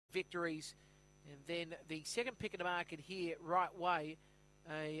victories. And then the second pick in the market here, Right Way,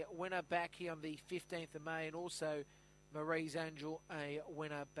 a winner back here on the 15th of May, and also Marie's Angel, a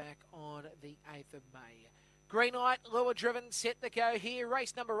winner back on the 8th of May. Green light, lure driven, set to go here.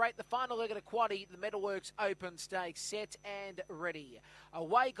 Race number 8, the final leg of the quaddie, the Metalworks Open Stakes, set and ready.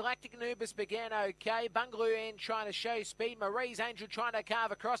 Away, Galactic Anubis began okay. Bungaloo Ann trying to show speed. Marie's Angel trying to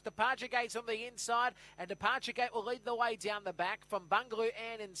carve across. Departure Gate's on the inside, and Departure Gate will lead the way down the back from Bungaloo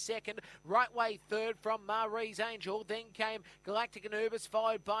Ann in second. Right Way third from Marie's Angel. Then came Galactic Anubis,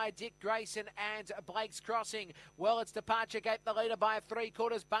 followed by Dick Grayson and Blake's Crossing. Well, it's Departure Gate, the leader by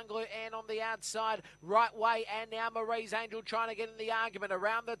 3/4. Bungaloo Ann on the outside. Right Way and now Marie's Angel trying to get in the argument.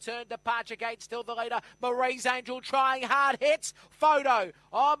 Around the turn, Departure Gate still the leader. Marie's Angel trying hard hits. Photo.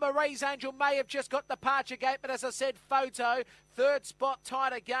 Oh, Marie's Angel may have just got Departure Gate, but as I said, Photo. Third spot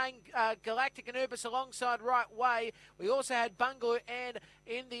tied again, Galactic Anubis alongside Right Way. We also had Bungaloo Ann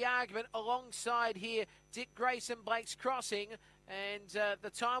in the argument alongside here Dick Grayson, Blake's Crossing. And the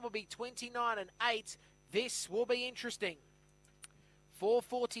time will be 29 and 8. This will be interesting.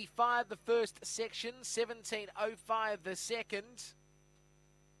 4:45 the first section, 17:05 the second.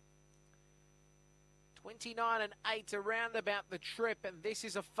 29 and 8 around about the trip, and this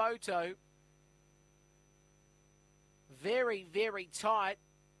is a photo. Very, very tight.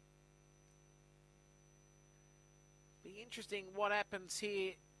 Be interesting what happens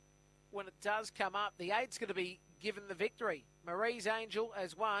here when it does come up. The 8's going to be given the victory. Marie's Angel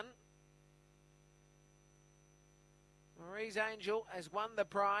has won. Marie's Angel has won the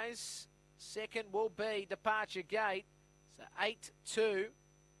prize. Second will be Departure Gate. So 8-2.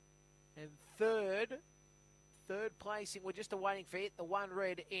 And third placing, we're just awaiting for it, the one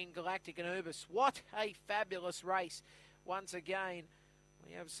red in Galactic Anubis. What a fabulous race. Once again,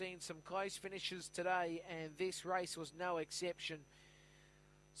 we have seen some close finishes today, and this race was no exception.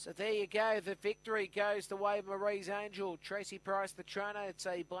 So there you go. The victory goes the way of Marie's Angel. Tracy Price, the trainer. It's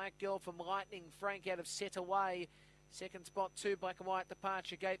a black girl from Lightning Frank out of Set Away. Second spot, 2 black and white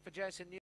Departure Gate for Jason New.